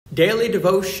Daily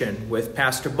Devotion with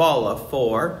Pastor Balla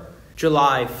for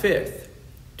July 5th,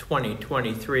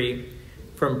 2023,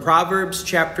 from Proverbs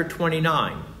chapter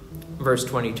 29, verse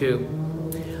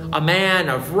 22. A man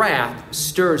of wrath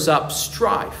stirs up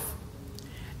strife,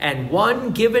 and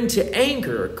one given to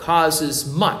anger causes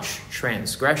much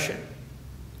transgression.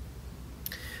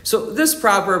 So this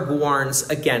proverb warns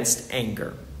against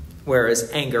anger, whereas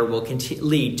anger will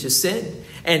lead to sin,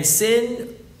 and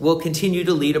sin will continue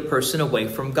to lead a person away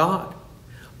from God.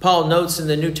 Paul notes in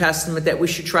the New Testament that we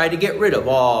should try to get rid of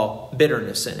all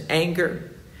bitterness and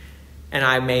anger.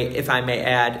 And if I may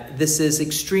add, this is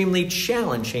extremely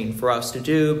challenging for us to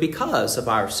do because of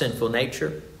our sinful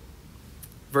nature.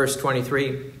 Verse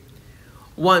 23,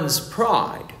 one's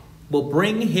pride will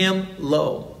bring him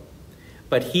low,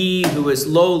 but he who is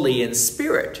lowly in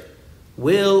spirit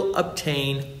will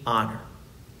obtain honor.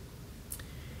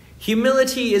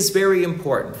 Humility is very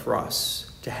important for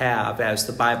us to have, as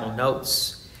the Bible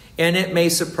notes. And it may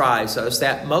surprise us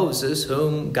that Moses,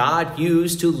 whom God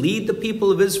used to lead the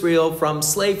people of Israel from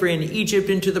slavery in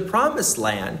Egypt into the promised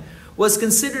land, was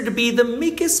considered to be the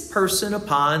meekest person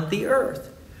upon the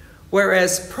earth.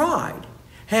 Whereas pride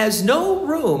has no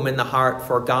room in the heart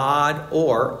for God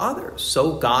or others.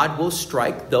 So God will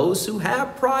strike those who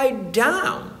have pride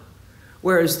down,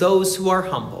 whereas those who are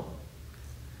humble,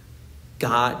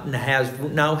 God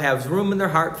now has room in their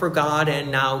heart for God,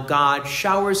 and now God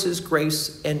showers his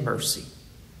grace and mercy.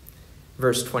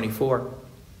 Verse 24,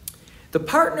 the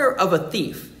partner of a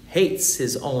thief hates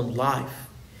his own life.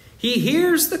 He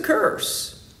hears the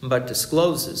curse, but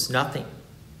discloses nothing.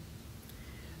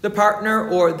 The partner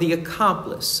or the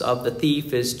accomplice of the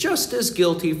thief is just as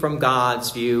guilty from God's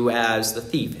view as the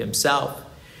thief himself.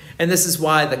 And this is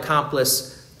why the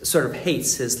accomplice sort of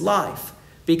hates his life,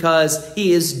 because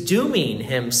he is dooming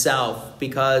himself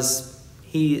because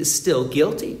he is still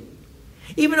guilty.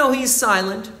 Even though he's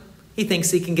silent, he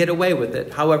thinks he can get away with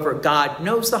it. However, God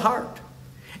knows the heart,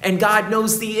 and God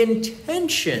knows the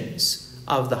intentions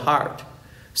of the heart.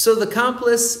 So the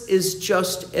accomplice is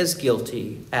just as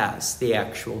guilty as the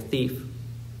actual thief.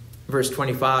 Verse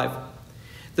 25,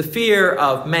 the fear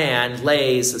of man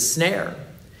lays a snare,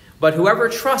 but whoever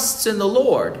trusts in the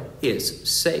Lord is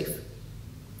safe.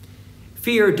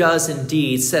 Fear does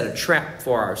indeed set a trap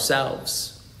for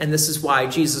ourselves. And this is why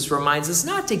Jesus reminds us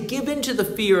not to give in to the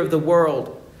fear of the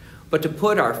world, but to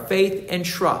put our faith and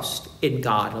trust in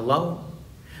God alone.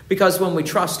 Because when we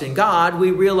trust in God,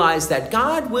 we realize that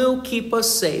God will keep us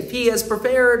safe. He has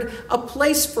prepared a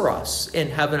place for us in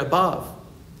heaven above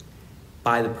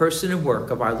by the person and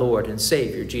work of our Lord and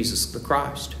Savior, Jesus the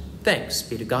Christ. Thanks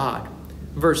be to God.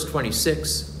 Verse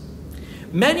 26,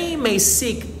 many may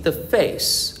seek the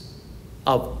face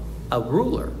of a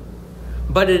ruler,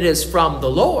 but it is from the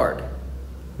Lord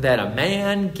that a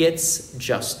man gets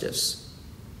justice.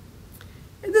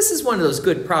 And this is one of those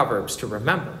good proverbs to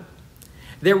remember.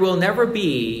 There will never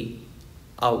be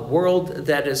a world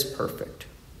that is perfect,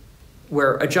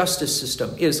 where a justice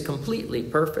system is completely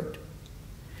perfect.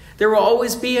 There will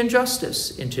always be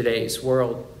injustice in today's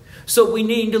world. So we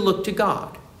need to look to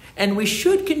God, and we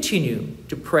should continue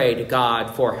to pray to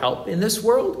God for help in this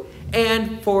world,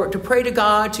 and to pray to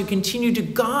God to continue to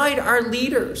guide our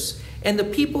leaders and the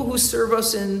people who serve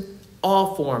us in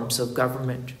all forms of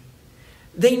government.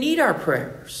 They need our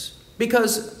prayers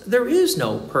because there is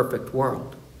no perfect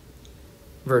world.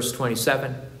 Verse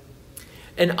 27,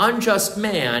 an unjust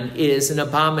man is an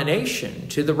abomination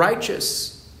to the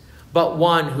righteous, but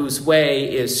one whose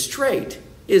way is straight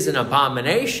is an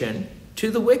abomination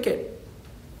to the wicked.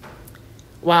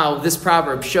 Wow, this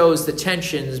proverb shows the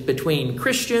tensions between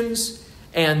Christians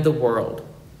and the world,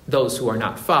 those who are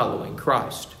not following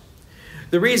Christ.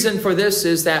 The reason for this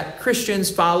is that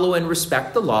Christians follow and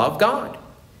respect the law of God.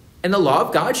 And the law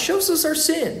of God shows us our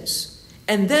sins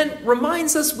and then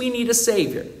reminds us we need a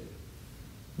Savior.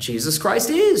 Jesus Christ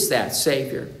is that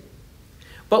Savior.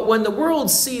 But when the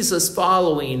world sees us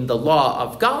following the law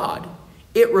of God,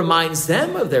 it reminds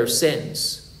them of their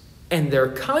sins, and their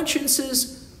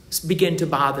consciences begin to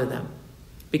bother them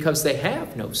because they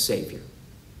have no Savior.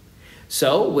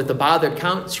 So with a bothered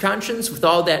conscience, with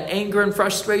all that anger and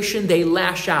frustration, they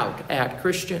lash out at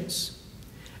Christians.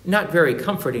 Not very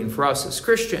comforting for us as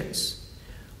Christians.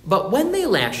 But when they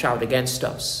lash out against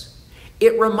us,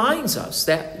 it reminds us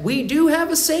that we do have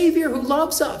a Savior who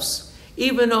loves us,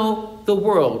 even though the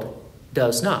world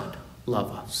does not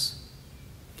love us.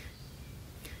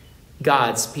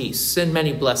 God's peace and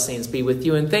many blessings be with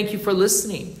you, and thank you for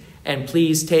listening. And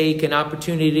please take an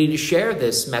opportunity to share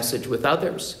this message with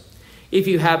others. If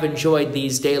you have enjoyed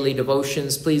these daily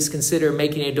devotions, please consider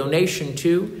making a donation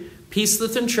to Peace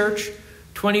Lutheran Church,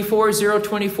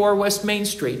 24024 West Main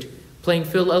Street,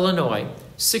 Plainfield, Illinois,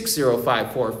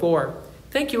 60544.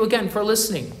 Thank you again for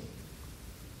listening.